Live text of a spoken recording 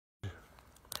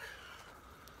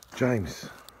James,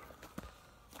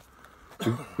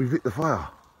 we've lit the fire.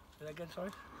 Say that again, sorry?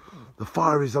 The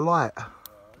fire is alight.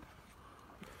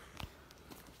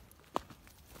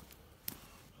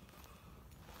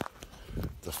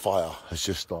 The fire has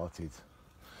just started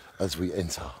as we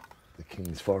enter the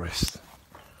King's Forest.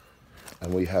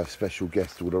 And we have special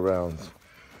guests all around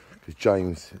because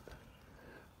James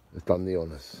has done the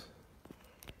honours.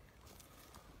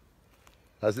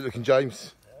 How's it looking,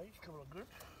 James? Yeah, he's coming on good.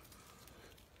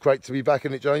 Great to be back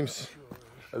in it, James.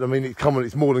 Sure. I mean,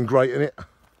 it's more than great, isn't it?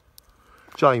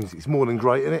 James, it's more than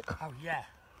great, isn't it? Oh, yeah.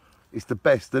 It's the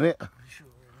best, isn't it? Sure.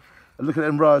 And look at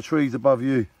them row of trees above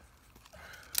you.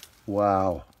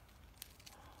 Wow.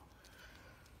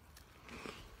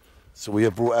 So we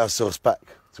have brought ourselves back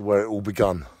to where it all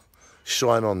begun.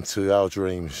 Shine on to our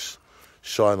dreams.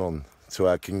 Shine on to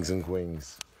our kings and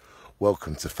queens.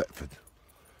 Welcome to Thetford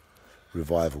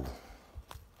Revival.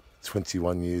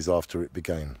 21 years after it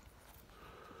began.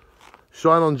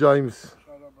 Shine on, James.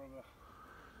 Shine on, brother.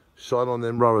 Shine on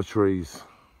them row of trees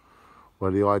where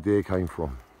the idea came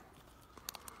from.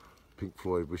 Pink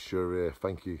Floyd, wish you were here.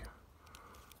 Thank you.